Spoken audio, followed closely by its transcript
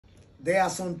There are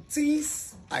some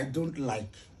things I don't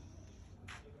like.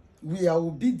 We are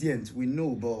obedient, we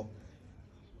know, but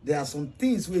there are some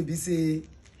things where we say,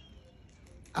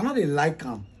 I know they like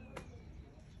them.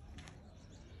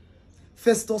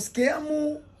 Festus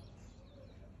Keyamo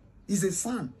is a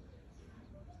son.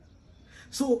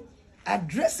 So,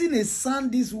 addressing a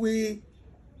son this way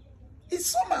is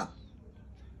somehow.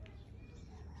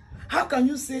 How can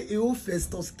you say, oh,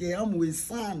 Festus Keyamo, a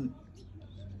son,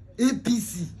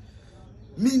 APC,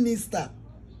 minister,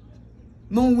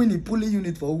 non-winning polling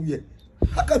unit for who yet?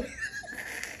 How can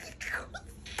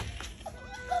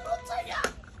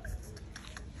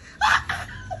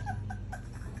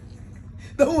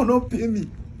that will not pay me.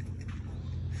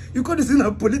 You call this in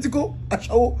a political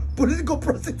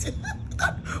prostitute.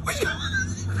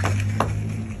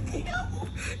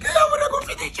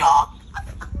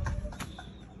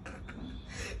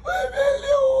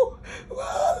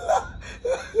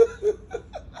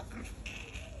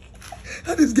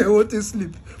 How this guy want to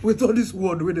sleep with all this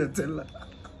word when they tell her?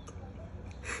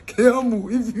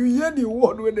 Keyamo, if you hear the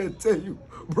word when they tell you,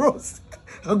 bros,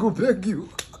 I go beg you.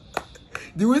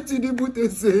 The way Tinubu they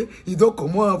say he don't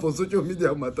come on for social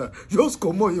media matter, just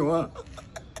come on your hand.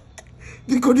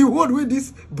 Because the word with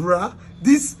this bra,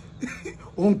 this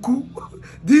uncle,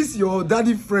 this your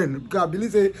daddy friend, because I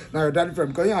believe say now your daddy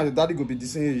friend, because you and your daddy go be the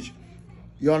same age.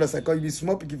 You understand? Because you be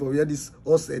small people for hear this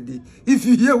all said. If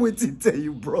you hear what he tell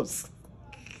you, bros,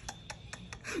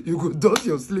 you go dust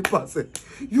your slippers.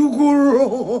 You go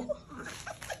wrong.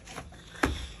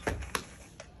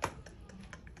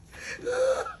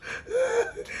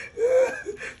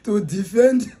 To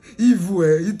defend evil,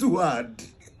 it's too hard.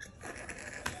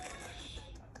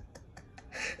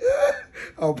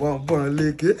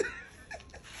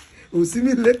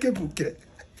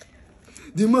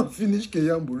 The man finish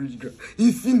Keyamo rich girl.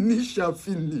 He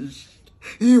finish.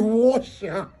 He wash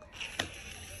her.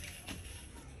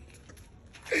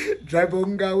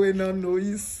 Dribonga when I know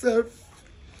himself.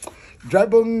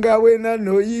 Dribonga when I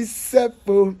know himself.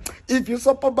 If you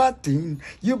suffer bad thing,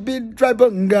 you be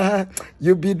dribonga.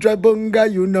 You be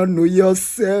dribonga, you not know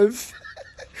yourself.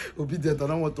 Obedient, I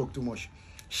don't want to talk too much.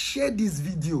 Share this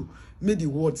video. Make the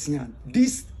words here.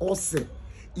 This also,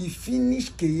 he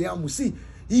finished Keyamo. See,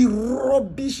 he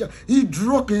rubbish. He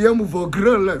draw Keyamo for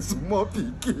ground like small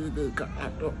picking.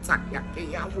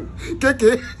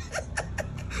 Keke.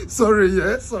 Sorry,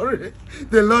 yeah, sorry.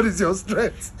 The Lord is your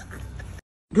strength.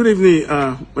 Good evening,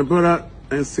 my brother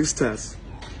and sisters.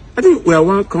 I think we are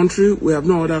one country, we have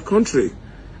no other country.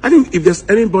 I think if there's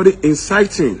anybody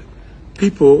inciting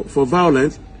people for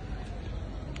violence,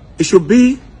 it should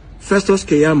be Festus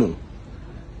Keyamo.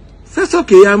 Festus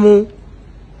Keyamo,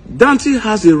 Dante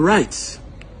has a right.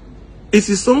 It's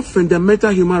his own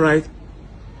fundamental human right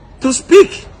to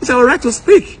speak. It's our right to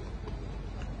speak.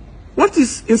 What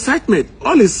is incitement?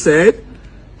 All is said,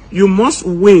 you must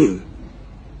win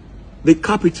the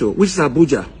capital, which is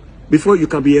Abuja, before you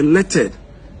can be elected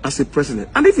as a president.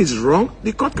 And if it's wrong,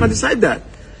 the court can decide that.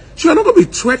 So you're not going to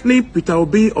be threatening Peter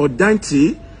Obi or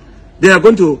Dante. They are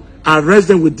going to arrest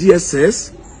them with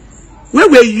DSS. Where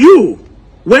were you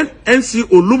when NC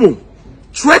Olumu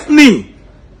threatening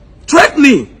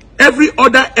every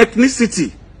other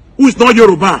ethnicity who is not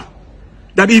Yoruba,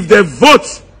 that if they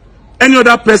vote any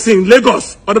other person in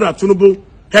Lagos other than Tinubu,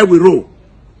 hair will roll?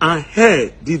 And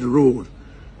hair did roll.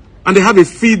 And they have a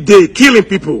field day killing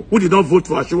people who did not vote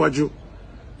for Asiwaju.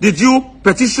 Did you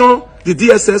petition the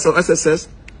DSS or SSS?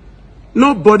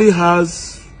 Nobody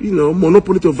has,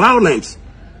 monopoly to violence.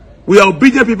 We are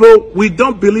obedient people. We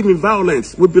don't believe in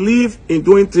violence. We believe in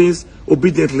doing things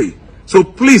obediently. So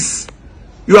please,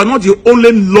 you are not the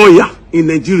only lawyer in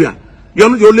Nigeria. You are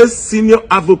not the only senior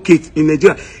advocate in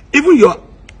Nigeria. Even your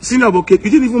senior advocate, you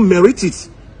didn't even merit it.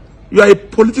 You are a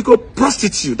political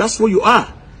prostitute. That's what you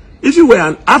are. If you were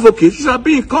an advocate, you should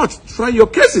be in court trying your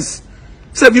cases.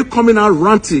 Instead of you coming out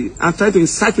ranting and trying to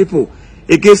incite people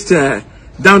against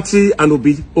Dante and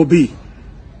Obi.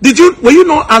 Were you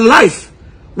not alive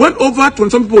when over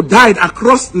 20 people died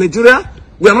across Nigeria?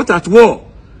 We are not at war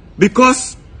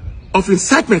because of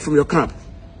incitement from your camp.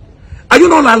 Are you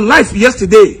not alive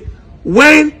yesterday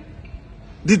when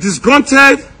the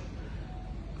disgruntled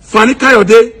Fani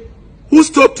Kayode, who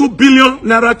stole 2 billion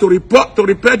naira to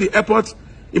repair the airport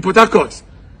in Port Harcourt,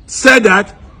 said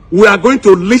that we are going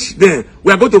to leash them,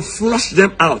 we are going to flush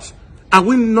them out? Are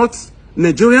we not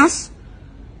Nigerians?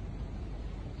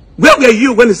 Where were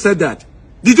you when he said that?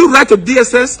 Did you write to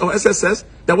DSS or SSS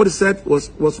that what he said was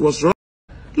wrong?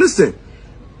 Listen,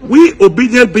 we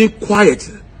obedient being quiet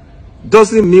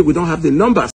doesn't mean we don't have the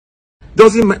numbers.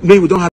 Doesn't mean we don't have